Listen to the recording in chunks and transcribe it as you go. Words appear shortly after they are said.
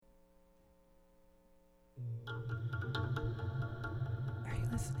Are you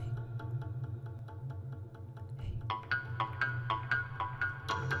listening? Hey.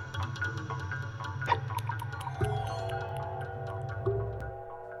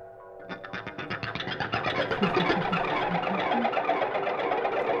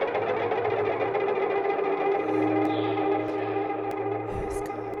 Who is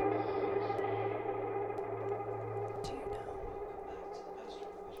God? Do you know? Tell me what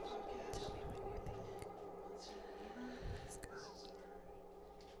you think. Who is God?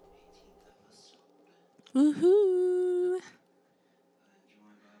 Woohoo!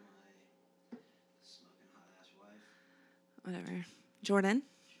 Whatever. Jordan.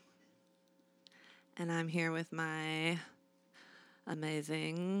 And I'm here with my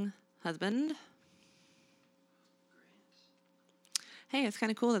amazing husband. Hey, it's kind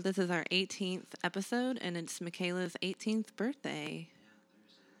of cool that this is our 18th episode and it's Michaela's 18th birthday.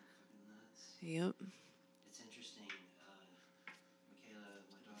 Yep. It's interesting, Michaela,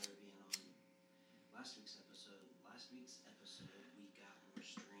 my daughter, being on last week's episode, we got more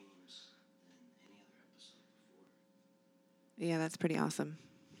streams than any other episode before. Yeah, that's pretty awesome.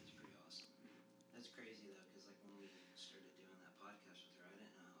 It's pretty awesome. That's crazy, though, because like when we started doing that podcast with her, I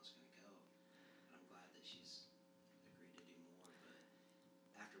didn't know how it was going to go. But I'm glad that she's agreed to do more. But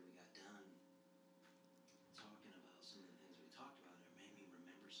after we got done talking about some of the things we talked about, it made me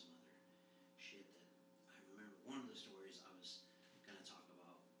remember some other shit that I remember. One of the stories I was going to talk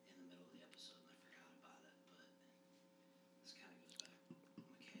about in the middle of the episode, and I forgot about it. But this kind of goes back to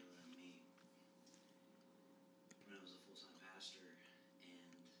Michaela and me when I was a full-time pastor, and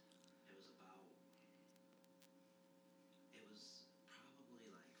it was probably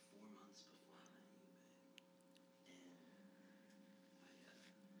like 4 months before I met you, babe. And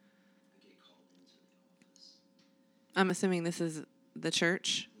I get called into the office. I'm assuming this is the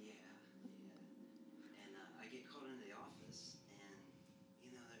church. Yeah. And I get called into the office, and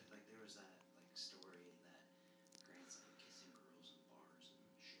you know, like there was that like story that Grant's like kissing girls in bars and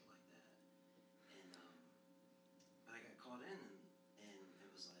shit like that. And but I got called in, and it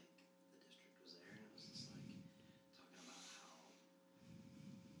was like the district was there, and it was just like talking about how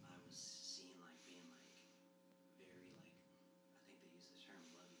I was seen like being like very like, I think they use the term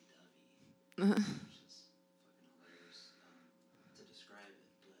lovey-dovey, which is fucking hilarious to describe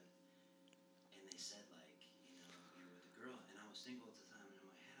it. But and they said like, you know, you're with a girl, and I was single at the time, and in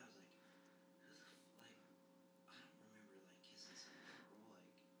my head I was like, who the like, I don't remember like kissing some girl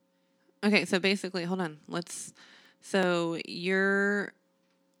like. Okay, so basically, hold on. So you're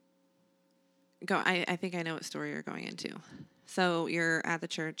I think I know what story you're going into. So you're at the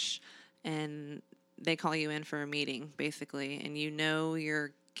church and they call you in for a meeting, basically, and you know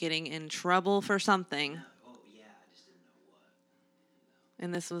you're getting in trouble for something. Oh yeah, I just didn't know what. You know.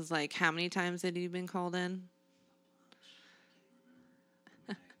 And this was like, how many times had you been called in? I can't remember.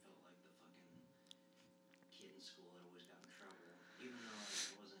 I felt like the fucking kid in school that always got in trouble, even though I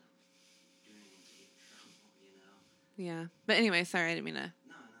wasn't doing anything to get in trouble, you know? Yeah. But anyway, sorry, I didn't mean to.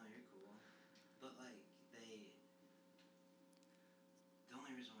 No, you're cool. But like the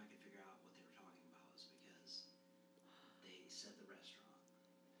only reason why I could figure out what they were talking about is because they said the restaurant,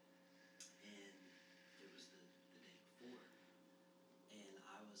 and it was the day before, and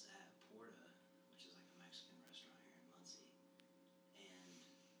I was at Porta, which is like a Mexican restaurant here in Muncie, and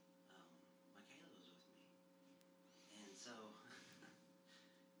Michaela was with me, and so,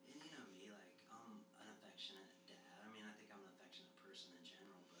 and you know me, like I'm an affectionate dad. I mean, I think I'm an affectionate person in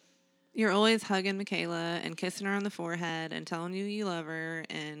general, but You're always hugging Michaela and kissing her on the forehead and telling you love her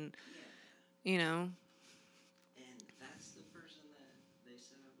and, yeah. you know. And that's the person that they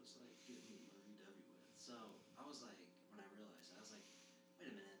said I was like getting lovey-dovey with. So I was like, when I realized, I was like,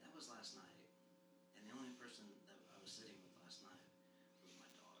 wait a minute, that was last night. And the only person that I was sitting with last night was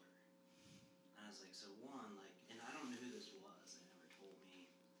my daughter. And I was like, so one, like, and I don't know who this was. They never told me.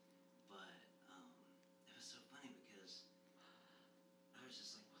 But it was so funny because I was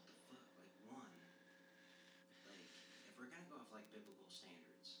just like, what the fuck? Like, one, like, if we're going to go off like biblical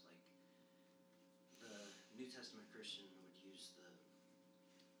standards, like, the New Testament Christian would use the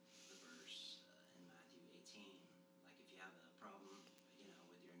verse in Matthew 18, like if you have a problem, you know,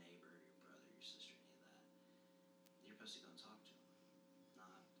 with your neighbor, your brother, your sister, any of that, you're supposed to go and talk to them,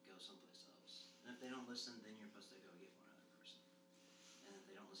 not go someplace else. And if they don't listen, then you're supposed to go get one other person. And if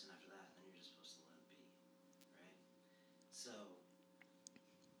they don't listen after that, then you're just supposed to let them be, right? So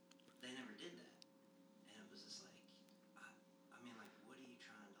they never did that, and it was just like, I mean, like, what are you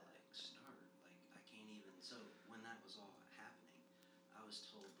trying to like start? Like, I can't even. So when that was all happening, I was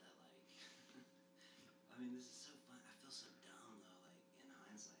told that like, I mean, this is so fun. I feel so dumb though. Like in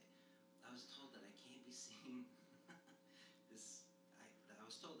hindsight, I was told that I can't be seen seen this. I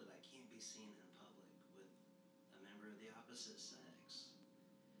was told that I can't be seen in public with a member of the opposite sex.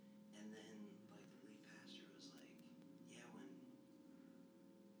 And then, like, the lead pastor was like, yeah, when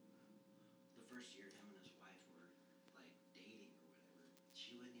the first year him and his wife were, like, dating or whatever,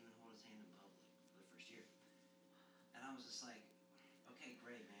 she wouldn't even hold his hand in public for the first year. And I was just like, okay,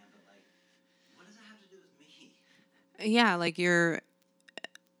 great, man, but, like, what does that have to do with me? Yeah, like you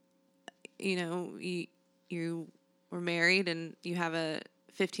were married and you have a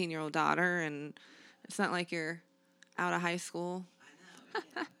 15-year-old daughter, and it's not like you're out of high school. I know,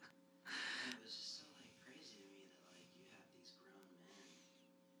 yeah. And it was just so, like, crazy to me that, like, you have these grown men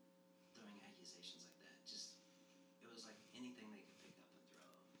throwing accusations like that. Just, it was like anything they could pick up and throw,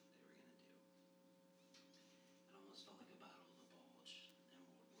 they were going to do. It almost felt like a battle of the Bulge in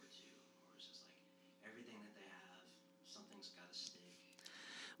World War II, where it's just like everything that they have, something's got to stick.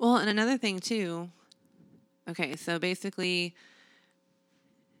 Well, and another thing too. Okay, so basically,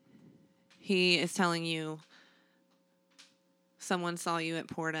 he is telling you someone saw you at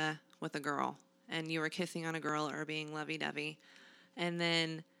Porta with a girl, and you were kissing on a girl or being lovey-dovey, and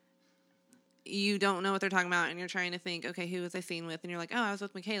then you don't know what they're talking about, and you're trying to think, okay, who was I seen with? And you're like, oh, I was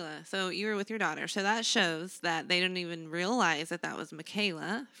with Michaela. So you were with your daughter. So that shows that they didn't even realize that that was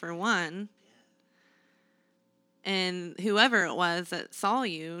Michaela, for one. Yeah. And whoever it was that saw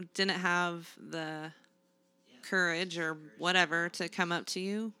you didn't have the Yeah. courage or whatever to come up to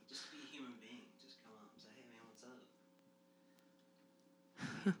you. Just be a human being. Just come up and say, hey, man, what's up?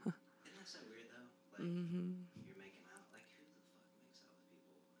 I mean, isn't that so weird, though? Like, Mm-hmm. you're making out. Like, who the fuck makes out with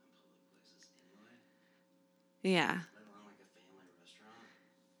people in public places anyway? Yeah. Let alone, like, a family restaurant,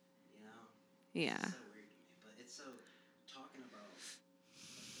 you know? Yeah. It's so weird to me. But it's so, talking about, like,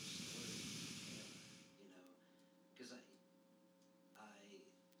 the story of Michaela, you know, because I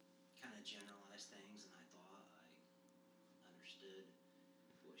kind of generalized things, and I thought I understood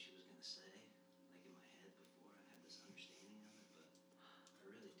what she was going to say, like, in my head before I had this understanding of it, but I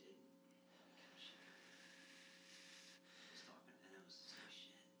really didn't. Like, how she was talking, and it was just like,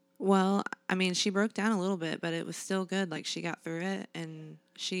 shit. Well, I mean, she broke down a little bit, but it was still good. Like, she got through it, and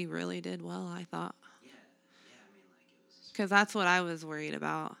she really did well, I thought. Yeah, I mean, like, it was just... Because that's what I was worried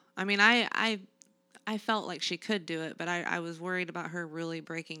about. I mean, I felt like she could do it, but I was worried about her really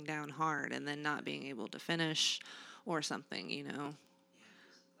breaking down hard and then not being able to finish or something, you know. Yeah,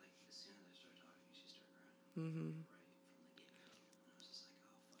 because, like, as soon as I started talking, she started crying. Mm-hmm. Right from the get-go. And I was just like,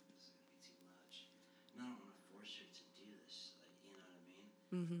 oh, fuck, this is going to be too much. And I don't want to force her to do this, like, you know what I mean?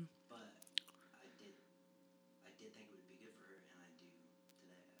 Mm-hmm. But I did think it would be good for her, and I do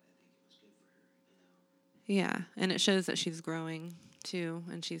today. I think it was good for her, you know? Yeah, and it shows that she's growing, too,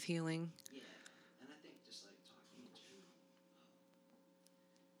 and she's healing. Yeah, and I think just, like, talking in general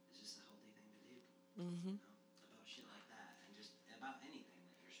is just a healthy thing to do, Mm-hmm. you know? About shit like that, and just about anything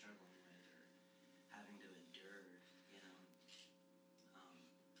that you're struggling with or having to endure, you know?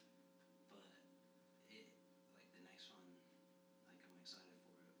 But it, like, the next one, like, I'm excited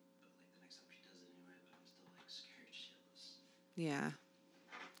for it, but, like, the next time she does it anyway, but I'm still, like, scared shitless. Yeah,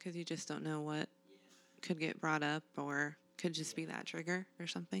 because you just don't know what Yeah. could get brought up or could just be that trigger or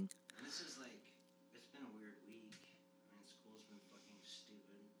something. And this is, like, it's been a weird week. I mean, school's been fucking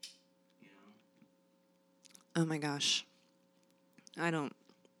stupid, you know? Oh my gosh.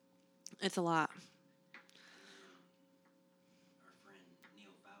 It's a lot. And then our friend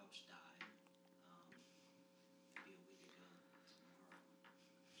Neil Fouch died, maybe a week ago tomorrow,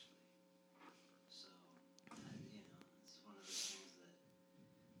 actually. So, you know, it's one of those things that,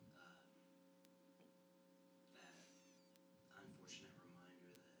 that unfortunate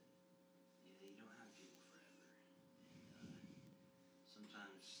reminder that, you know, you don't have people forever. And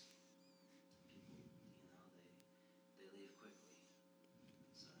sometimes people, you know, they leave quickly.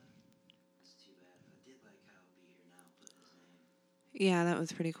 It's too bad. I did like how Be Here Now put his name, Yeah, that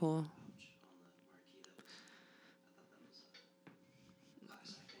was pretty cool. Ouch, on the marquee. I thought that was a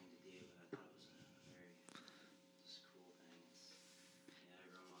classic thing to do, but I thought it was a very just cool thing. It's, you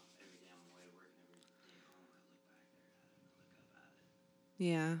know, every day on my way to work and every day home, I look back there at it and I look up at it.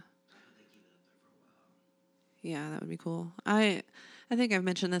 Yeah. I hope they keep it up there for a while. Yeah, that would be cool. I think I've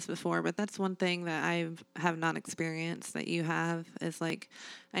mentioned this before, but that's one thing that I have not experienced that you have is like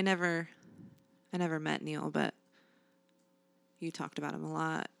I never met Neil, but you talked about him a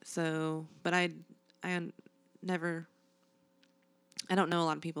lot. So, but I never I don't know a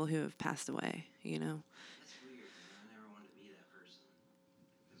lot of people who have passed away, you know. That's weird, man. I never wanted to be that person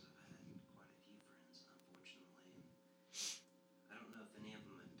because I've had quite a few friends, unfortunately. I don't know if any of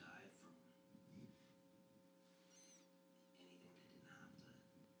them have died from anything they didn't have to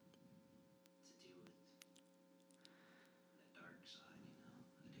do with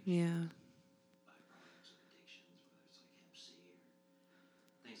Yeah. byproducts of addictions, whether it's like Hep C or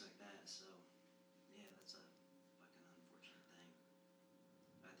things like that. So yeah, that's a fucking unfortunate thing.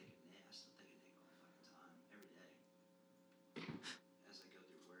 But I still think of Nick all the fucking time, every day. As I go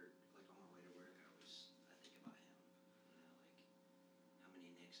through work, like on my way to work, I think about him. You know, like how many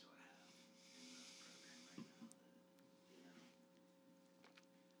Nicks do I have in the program right now that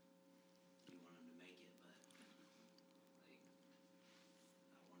you want him to make it, but like I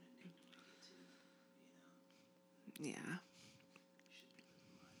wanted Nick to make it too. Yeah. Should be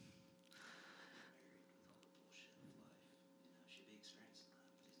living life, married with all the bullshit of life. Should be experiencing that,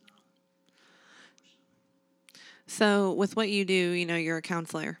 but he's not, unfortunately. So with what you do, you're a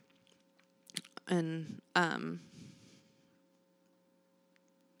counselor, and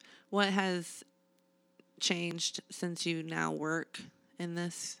what has changed since you now work in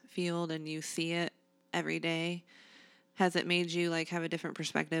this field and you see it every day? Has it made you like have a different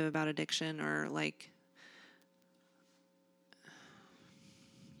perspective about addiction, or like?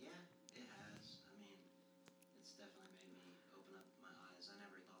 Yeah, it has. I mean, it's definitely made me open up my eyes. I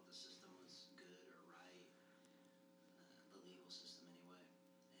never thought the system was good or right, the legal system anyway.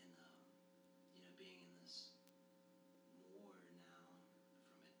 And being in this more now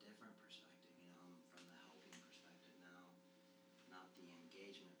from a different perspective. I'm from the helping perspective now, not the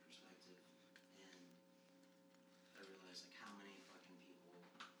engagement perspective. And I realize like how many fucking people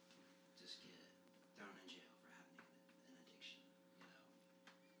just get thrown in jail for having an addiction,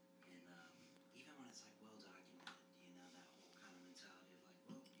 And even when it's like well documented, that whole kind of mentality of like,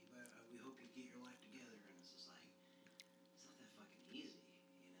 well, we hope you get your life together, and it's just like it's not that fucking easy,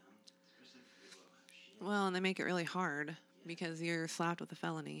 especially for people who don't have shit. Well, and they make it really hard Yeah. because you're slapped with a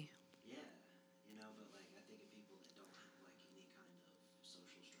felony. Yeah, but like I think of people that don't have like any kind of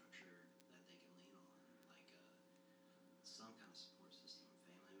social structure that they can lean on, like some kind of support system,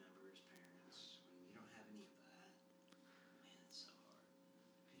 family members, parents. When you don't have any of that, man, it's so hard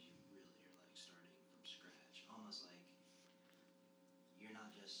because you really are like starting from scratch, almost like you're not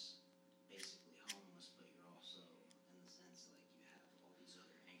just basically homeless, but you're also in the sense like you have all these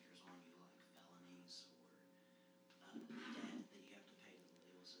other anchors on you, like felonies or debt that you have to pay to the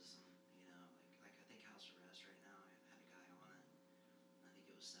legal system. Like I think house arrest right now. I had a guy on it. I think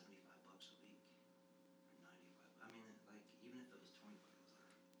it was $75 a week or 95. I mean, like even if it was 25, I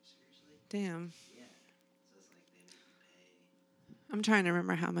was like, seriously? Damn. Yeah. So it's like they make you pay. I'm trying to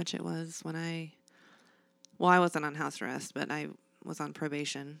remember how much it was when I wasn't on house arrest, but I was on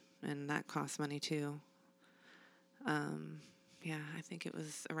probation, and that cost money too. Yeah, I think it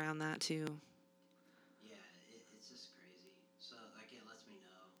was around that too. Yeah, it's just crazy. So, like, it lets me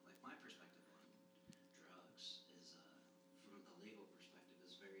know, like, my perspective on drugs is, from the legal perspective,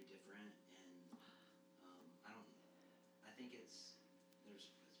 is very different. And I think it's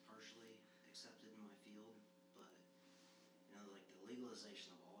partially accepted in my field, but, like, the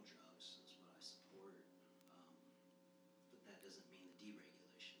legalization of all drugs is what I support. But that doesn't mean the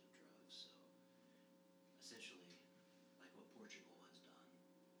deregulation of drugs. So, essentially, like what Portugal has done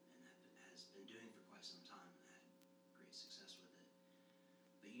and has been doing for quite some time and had great success with it.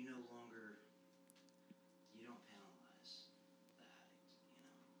 But you don't penalize the addict,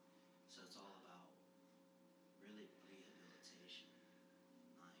 So it's all about really rehabilitation,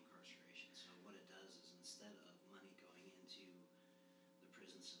 not incarceration. So what it does is instead of money going into the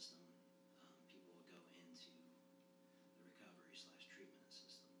prison system, people will go into the recovery/treatment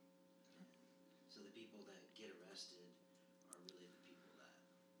system. And so the people that get arrested are really the people that,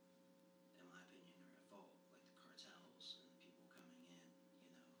 in my opinion, are at fault, like the cartels and the people coming in,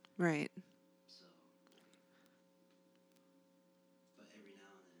 Right. So, but every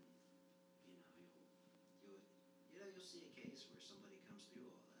now and then, you'll see a case where somebody comes through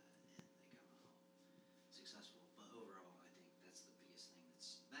all that and they come out successful. But overall, I think that's the biggest thing.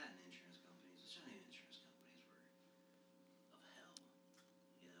 That's that and insurance companies. Which I knew insurance companies were of hell,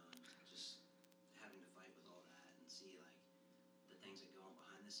 and just having to fight with all that and see like the things that go on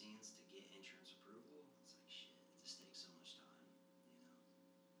behind the scenes to get insurance approval. It's like shit. It just takes so much time,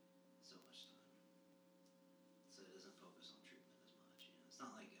 so much time. So it doesn't focus on treatment as much. It's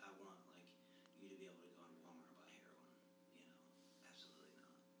not like I want like you to be able to go into Walmart and buy heroin. Absolutely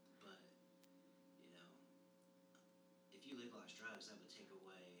not. But if you legalize drugs, that would take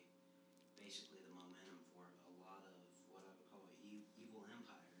away basically the momentum for a lot of what I would call evil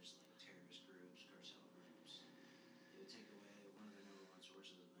empires, like terrorist groups, cartel groups. It would take away one of their number one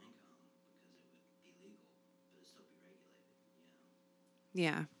sources of income because it would be legal, but it'd still be regulated.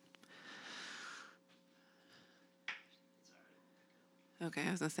 Yeah. It's alright, it won't pick up. Okay,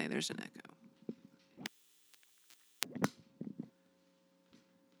 I was gonna say there's an echo.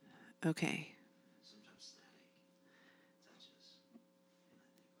 Okay. sometimes static touches. And I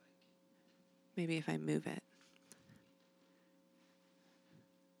think like Maybe if I move it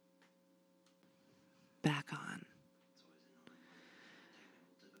back on. it's always annoying when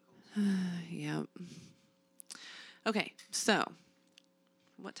technical difficulties. Yep. Okay, so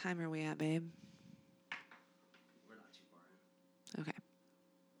what time are we at, babe? We're not too far in. Okay.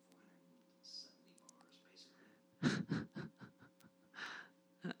 470 bars basically.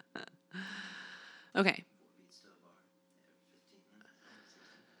 Okay. 4 beats to a bar. Yeah, 15 minutes.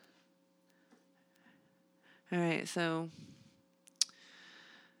 16. All right, so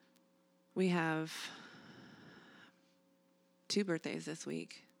we have 2 birthdays this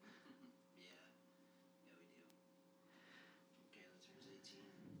week. Yeah. Yeah, we do. Kayla turns 18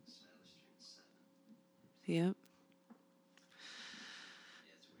 and Silas turns 7. Yep.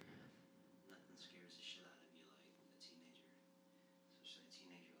 Yeah, it's weird. Nothing scares the shit out of you like a teenager. Especially a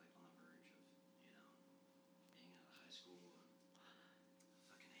teenager like on the verge of, being out of high school. And I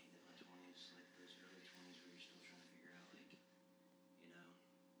fucking hated my 20s, like those early 20s where you're still trying to figure out like,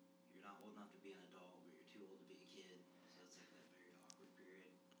 you're not old enough to be an adult, but you're too old to be a kid. So it's like that very awkward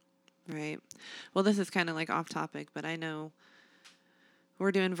period. Right. Well, this is kind of like off topic, but I know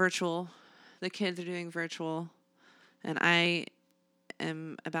we're doing virtual. The kids are doing virtual, and I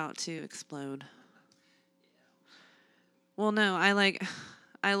am about to explode. Well, no, I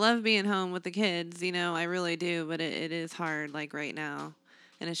love being home with the kids, I really do, but it is hard, like right now.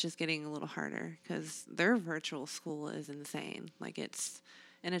 And it's just getting a little harder because their virtual school is insane.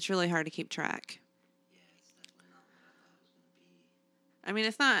 And it's really hard to keep track. Yeah, it's definitely not what I thought it was going to be. I mean,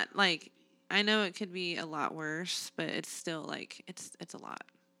 it's not like, I know it could be a lot worse, but it's still like, it's a lot.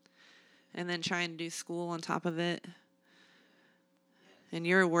 And then trying to do school on top of it. And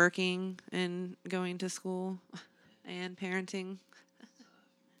you're working and going to school and parenting. It's tough,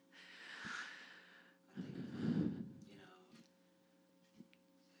 man. I think, like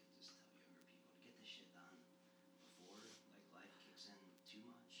just tell younger people to get this shit done before like life kicks in too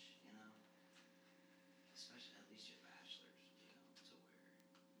much, especially at least your bachelor's, to where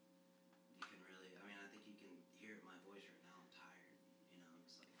you can really, I mean, I think you can hear it in my voice right now. I'm tired, it's like I'm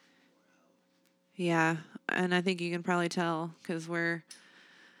wore out. Yeah, and I think you can probably tell because we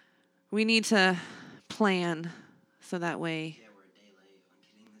need to plan so that way. Yeah, we're a day late on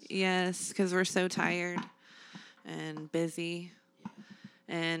getting this. Yes, because we're so tired and busy, Yeah.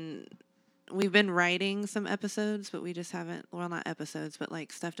 and we've been writing some episodes, but we just haven't. Well, not episodes, but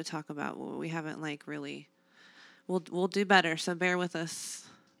like stuff to talk about. We haven't like really. We'll do better. So bear with us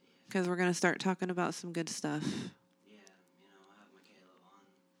because we're gonna start talking about some good stuff. Yeah, I have Michaela on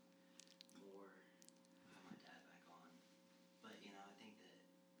more. I have my dad back on. But, I think that,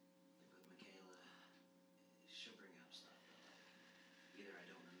 like, with Michaela, she'll bring up stuff that, like, either I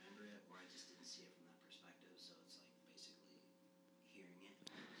don't remember it or I just didn't see it from that perspective. So it's, like, basically hearing it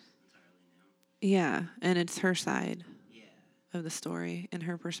almost entirely new. Yeah, and it's her side Yeah. of the story and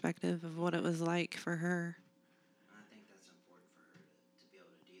her perspective of what it was like for her. And I think that's important for her to be able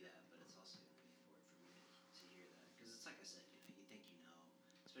to do that, but it's also going to be important for me to hear that. Because it's like I said, you think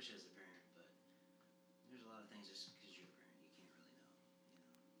especially as a parent, but there's a lot of things just because you're a parent, you can't really know.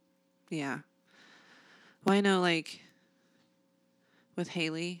 Yeah. Well, I know, like, with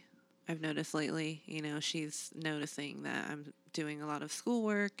Haley, I've noticed lately, she's noticing that I'm doing a lot of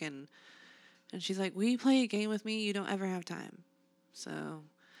schoolwork, and she's like, will you play a game with me? You don't ever have time. So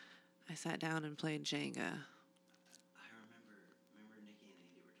I sat down and played Jenga. I remember Nikki and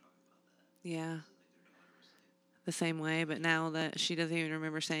Andy were talking about that. Yeah. So, like, their daughter was like, The same way, but now that she doesn't even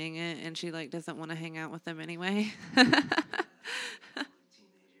remember saying it, and she, like, doesn't want to hang out with them anyway. yeah,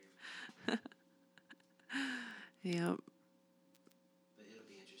 teenager. Yep. But it'll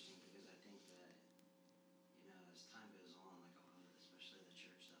be interesting because I think that, as time goes on, like a lot of, especially the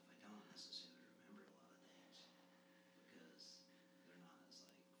church stuff, I don't necessarily remember a lot of things because they're not as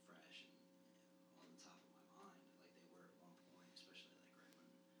like fresh and on the top of my mind like they were at one point, especially like right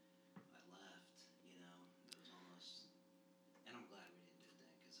when I left. It was almost, and I'm glad we didn't do it then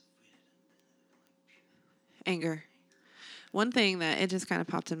because if we had done it then, it'd have been like pure Anger. One thing that it just kind of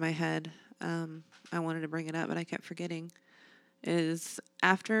popped in my head, I wanted to bring it up, but I kept forgetting, is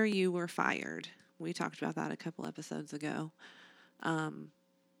after you were fired, we talked about that a couple episodes ago.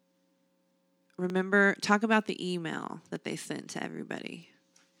 Talk about the email that they sent to everybody.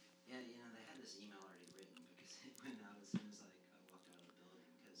 Yeah, they had this email already written because it went out as soon as like I walked out of the building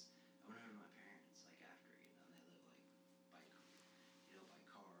because I went over to my parents like after, they live like by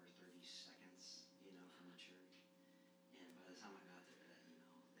car 30 seconds, from the church. And by the time I got there, that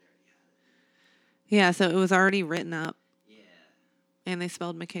email, they already had it. Yeah, so it was already written up. Yeah. And they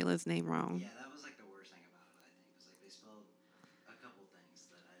spelled Michaela's name wrong. Yeah, that was like the worst thing about it, I think. Was like they spelled a couple things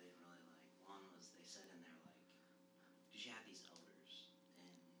that I didn't really like. One was they said in there like, because you have these elders,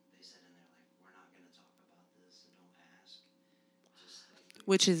 and they said in there like, we're not going to talk about this, so don't ask. Just like put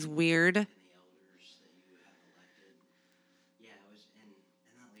Which is weird. and the elders that you have elected. Yeah, it was, and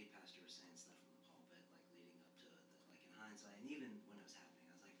that lead pastor was saying stuff from the pulpit, like leading up to it, that like in hindsight, and even when it was happening,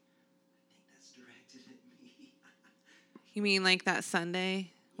 I was like, I think that's directed at me. You mean like that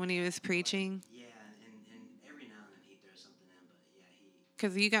Sunday when he was preaching? Yeah, and every now and then he throws something in, but yeah,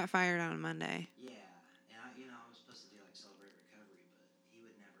 Because you got fired on Monday. yeah, and I was supposed to do like celebrate recovery, but he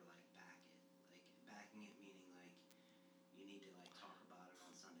would never like back it, like backing it meaning like you need to like talk about it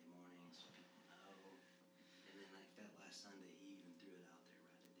on Sunday morning so people know, and then like that last Sunday he even threw it out there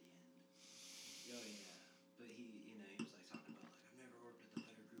right at the end. Oh yeah, but he was like talking about like I've never worked with a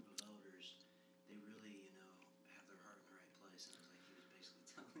better group of elders. They really have their heart in the right place, and it was like he was basically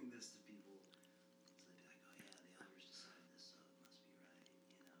telling this to people. So they'd be like, oh yeah, the elders decided this, so it must be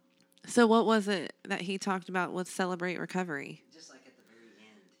right. So what was it that he talked about with Celebrate Recovery? Just like at the very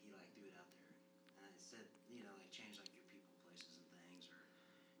end, he like threw it out there, and I said, like change like your people, places, and things, or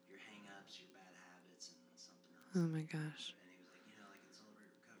your hang-ups, your bad habits, and something else. Oh my gosh. And he was like, like in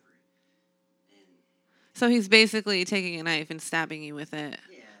Celebrate Recovery, and So he's basically taking a knife and stabbing you with it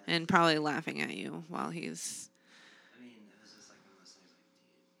yeah, and probably laughing at you while he's... I mean, it was just like one of those things, like, dude,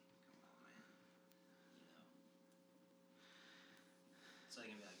 come on, man, So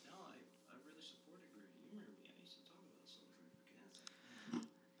I can be like, no, I really supported Grady. You remember me? I used to talk about Celebrate Recovery. And it's like,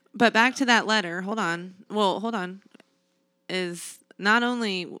 But back to that letter. Hold on. Well, hold on. Is not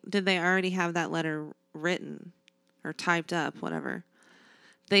only did they already have that letter written or typed up, whatever,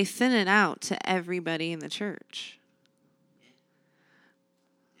 they sent it out to everybody in the church.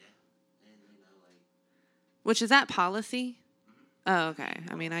 yeah, and like, Which is that policy? Oh, okay.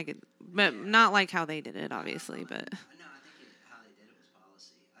 I mean, I could, but not like how they did it, obviously. But no, I think how they did it was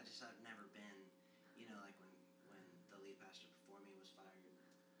policy. I've never been, like when the lead pastor before me was fired,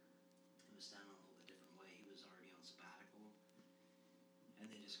 it was done a little bit different way. He was already on sabbatical, and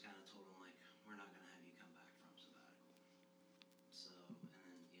they just kind of told him like, we're not going to have you come back from sabbatical. So, and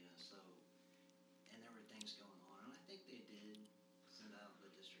then and there were things going on, and I think they did send out the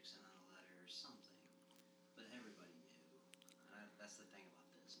district sent out a letter or something, but everybody knew. And that's the thing about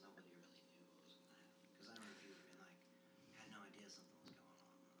this. Nobody really knew what was going to happen. Because I remember people being like, I had no idea something was going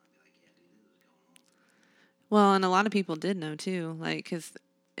on. And I'd be like, yeah, dude, this was going on for well, and a lot of people did know too, like,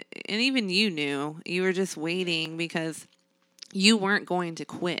 and even you knew. You were just waiting because you weren't going to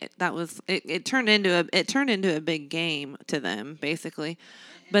quit. That was it. It turned into a big game to them, basically.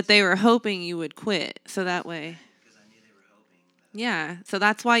 But they were hoping you would quit, so that way. because I knew they were hoping that Yeah, so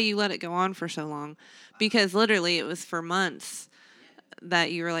that's why you let it go on for so long, because literally it was for months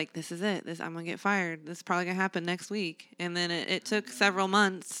that you were like, "This is it. I'm gonna get fired. This is probably gonna happen next week." And then it took several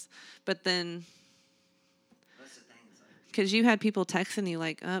months, but then that's the thing. It's like, because you had people texting you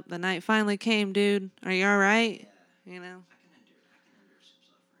like, "Oh, the night finally came, dude. Are you all right?" yeah, You know. I can endure some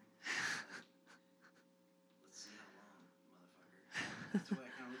suffering. Let's see how long, motherfucker. That's the way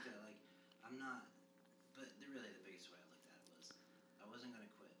I kind of looked at it. Like, I'm not, but really the biggest way I looked at it was I wasn't going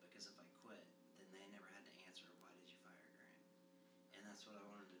to quit, because if I quit, then they never had to answer, why did you fire Grant? And that's what I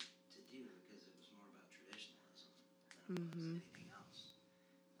wanted to do, because it was more about traditionalism than it was anything else.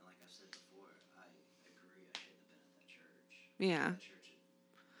 And like I've said before, I agree I shouldn't have been at that church. Yeah. That church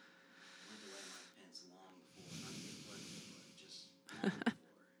went away Mike Pence long before, not to get political, but just long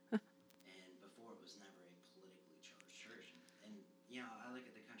before. And before it was never a politically charged church. And I look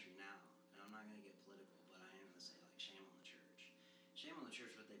at the country now, and I'm not going to get political, but I am going to say, like, shame on the church. Shame on the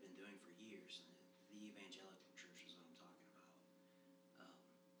church what they've been doing for years. And the evangelical church is what I'm talking about.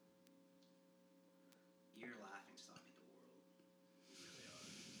 You're a laughing stock at the world. You really are.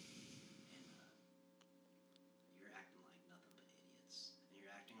 And you're acting like nothing but idiots. And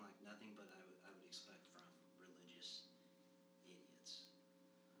you're acting like nothing but I would expect from religious idiots.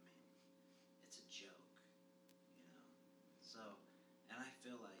 I mean, it's a joke, So, and I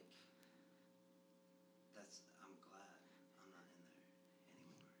feel like I'm glad I'm not in there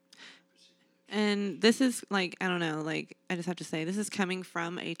anymore. And this is like, I don't know, like, I just have to say, this is coming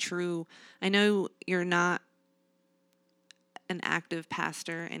from a true, I know you're not an active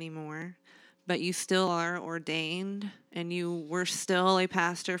pastor anymore, but you still are ordained, and you were still a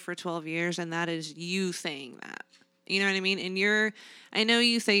pastor for 12 years, and that is you saying that. You know what I mean? And I know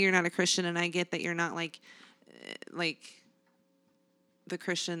you say you're not a Christian, and I get that you're not like the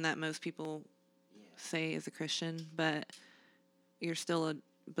Christian that most people say is a Christian, but you're still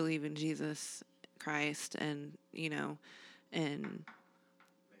believe in Jesus Christ, and and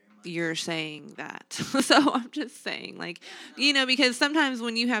you're saying that. So I'm just saying, like, because sometimes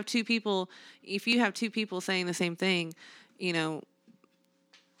when you have two people, if you have two people saying the same thing, you know,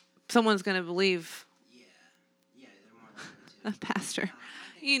 someone's going to believe Yeah, they're more likely to. a pastor.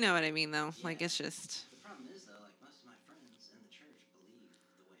 You know what I mean, though? Like, it's just. The problem is, though, like, most of my friends in the church believe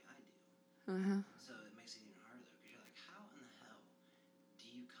the way I do. Uh-huh. So it makes it even harder, though, because you're like, how in the hell do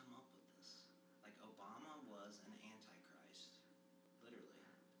you come up with this? Like, Obama was an antichrist. Literally.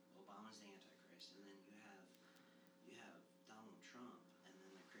 Obama's the antichrist. And then you have Donald Trump, and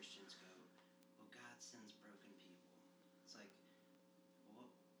then the Christians go, well, God sends broken people. It's like, well,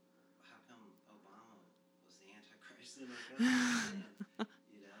 how come Obama was the antichrist? And like,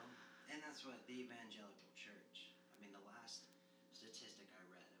 you know? And that's what the evangelical church, I mean, the last statistic I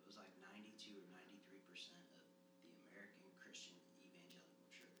read, it was like 92 or 93% of the American Christian evangelical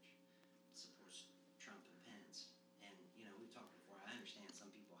church supports Trump and Pence. And, we've talked before, I understand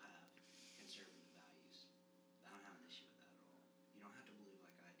some people have conservative values. I don't have an issue with that at all. You don't have to believe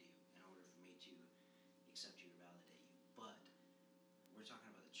like I do in order for me to accept you or validate you. But we're talking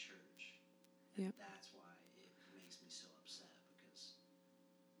about the church. And Yep. that's why it makes me so upset, because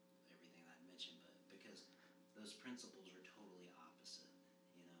everything I mentioned, but because those principles are totally opposite,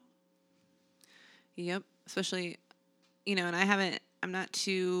 Yep. Especially, and I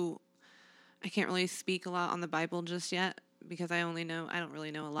can't really speak a lot on the Bible just yet because I don't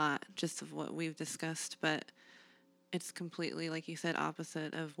really know a lot just of what we've discussed, but it's completely, like you said,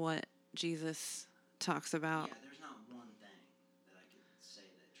 opposite of what Jesus talks about. Yeah, there's not one thing that I could say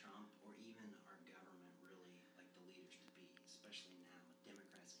that Trump or even our government really, like the leaders to be, especially now,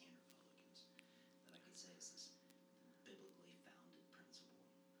 Democrats and Republicans, that I could say is this biblically founded principle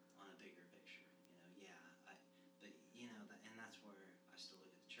on a bigger picture. And that's where I still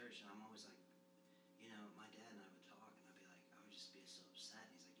look at the church, and I'm always like, my dad and I would talk, and I'd be like, I would just be so upset.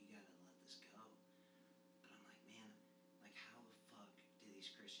 And he's like, you gotta let this go. But I'm like, man, like, how the fuck do these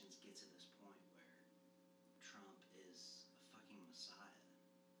Christians get to this point where Trump is a fucking messiah?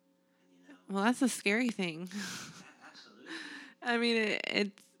 And Well, that's a scary thing. absolutely. I mean,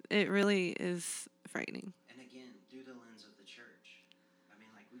 it really is frightening. And again, through the lens of the church. I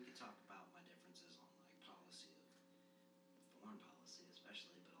mean, like, we could talk about my differences on like policy of foreign policy,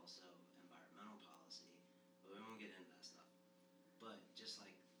 especially, but also environmental policy. But we won't get into that stuff. But just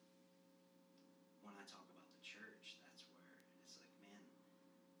like when I talk about the church, that's where it's like, man,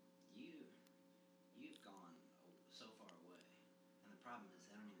 you've gone so far away, and the problem is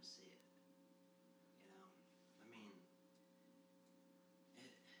they don't even see it. I mean,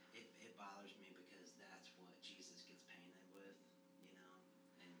 it bothers me because that's what Jesus gets painted with,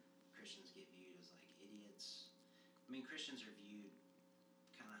 and Christians get viewed as like idiots. I mean, Christians are viewed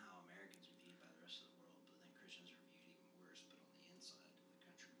kind of how Americans are viewed by the rest of the world, but then Christians are viewed even worse. But on the inside of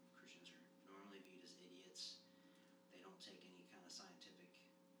the country, Christians are normally viewed as idiots. They don't take any kind of scientific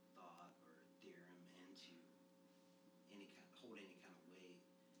thought or theorem into hold any kind of weight.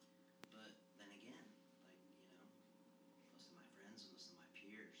 But then again, like, most of my friends and most of my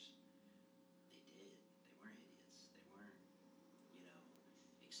peers, they did. They weren't idiots. They weren't,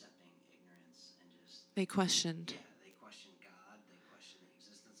 accepting ignorance and just. They questioned. Yeah, they questioned God. They questioned the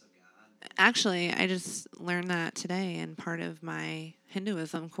existence of God. Actually, I just learned that today in part of my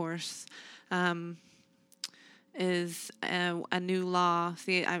Hinduism course. Is a new law.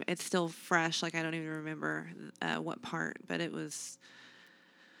 See, it's still fresh. Like, I don't even remember what part, but it was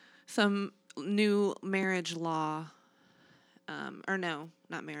some new marriage law. Or no,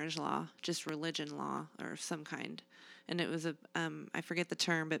 not marriage law, just religion law or some kind. And it was I forget the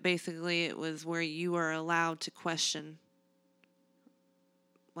term, but basically it was where you are allowed to question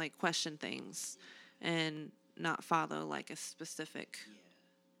things and not follow like a specific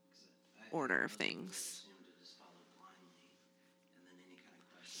order of things. To just follow blindly, and then any kind of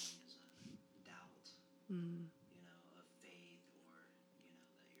questioning is a doubt, of faith, or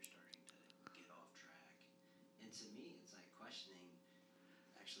that you're starting to get off track. And to me, it's like questioning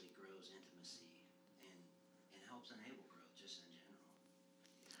actually grows intimacy and helps enable growth just in general.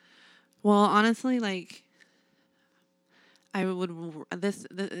 Well, honestly, like, I would this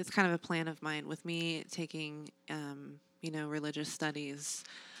it's kind of a plan of mine with me taking religious studies.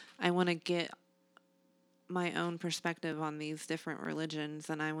 I want to get my own perspective on these different religions,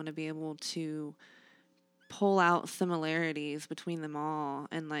 and I want to be able to pull out similarities between them all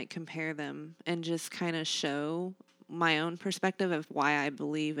and like compare them and just kind of show my own perspective of why I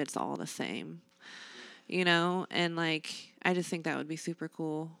believe it's all the same. And like I just think that would be super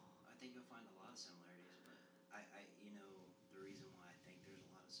cool. I think you'll find a lot of similarities, but the reason why I think there's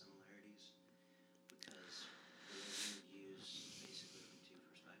a lot of similarities because religion views basically from two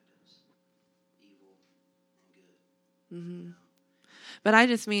perspectives. Mm-hmm. But I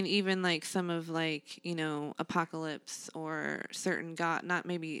just mean even like some of like, Apocalypse or certain god, not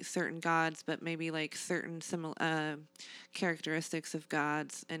maybe certain gods, but maybe like certain characteristics of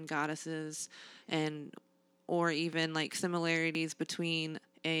gods and goddesses, and or even like similarities between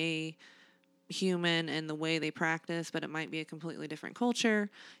a human and the way they practice, but it might be a completely different culture,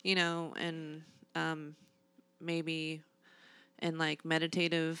 and maybe in like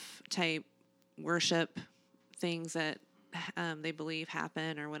meditative type worship things that they believe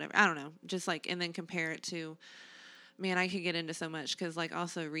happen or whatever. I don't know. Just like, and then compare it to, man, I could get into so much because like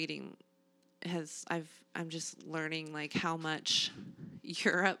also reading I'm just learning like how much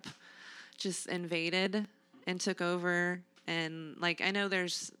Europe just invaded and took over. And like, I know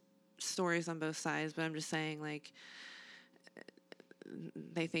there's stories on both sides, but I'm just saying like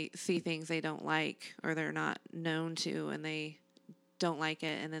they see things they don't like or they're not known to and they don't like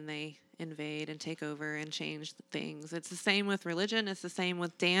it, and then they invade and take over and change things. It's the same with religion. It's the same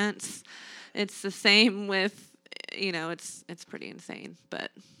with dance. It's the same with, it's pretty insane.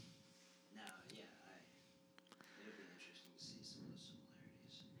 But No, yeah, it'll be interesting to see some of those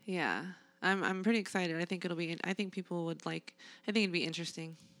similarities. yeah, I'm pretty excited. I think people would like. I think it'd be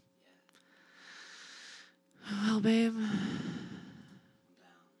interesting. Yeah. Well, babe. I'm down.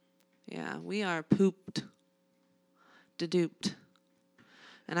 Yeah, we are pooped, deduped.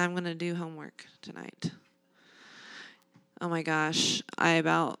 And I'm going to do homework tonight. Oh my gosh.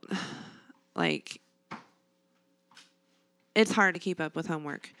 It's hard to keep up with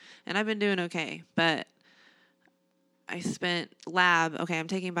homework. And I've been doing okay, but I spent lab. Okay, I'm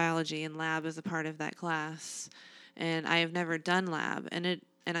taking biology, and lab is a part of that class. And I have never done lab,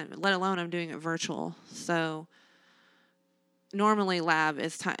 let alone I'm doing it virtual. So normally lab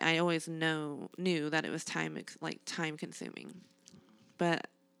is time. I always knew that it was time consuming. But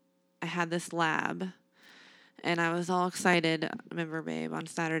I had this lab, and I was all excited, remember, babe, on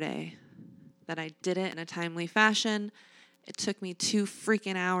Saturday, that I did it in a timely fashion. It took me 2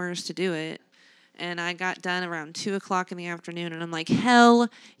 freaking hours to do it, and I got done around 2 o'clock in the afternoon, and I'm like, hell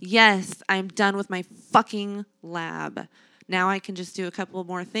yes, I'm done with my fucking lab. Now I can just do a couple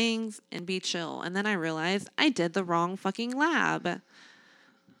more things and be chill. And then I realized I did the wrong fucking lab.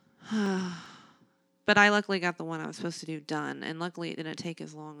 But I luckily got the one I was supposed to do done, and luckily it didn't take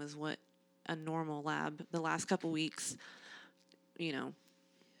as long as what a normal lab the last couple weeks,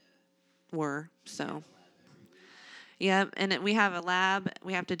 were. So, yeah, and we have a lab.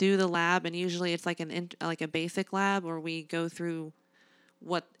 We have to do the lab, and usually it's like a basic lab where we go through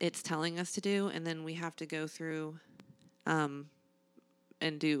what it's telling us to do, and then we have to go through, and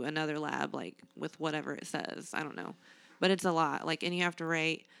do another lab like with whatever it says. I don't know, but it's a lot. Like, and you have to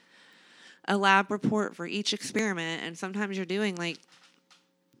write a lab report for each experiment, and sometimes you're doing like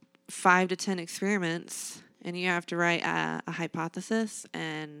 5 to 10 experiments, and you have to write a hypothesis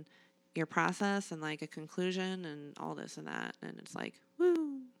and your process and like a conclusion and all this and that, and it's like,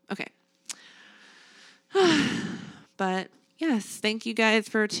 woo. Okay. But yes, thank you guys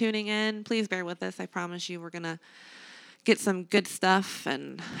for tuning in. Please bear with us. I promise you we're gonna get some good stuff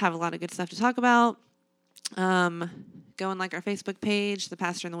and have a lot of good stuff to talk about. Go and like our Facebook page, The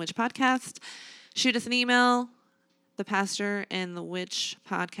Pastor and the Witch Podcast. Shoot us an email,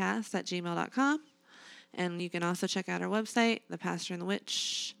 thepastorandthewitchpodcast@gmail.com. And you can also check out our website,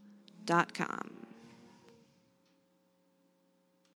 thepastorandthewitch.com.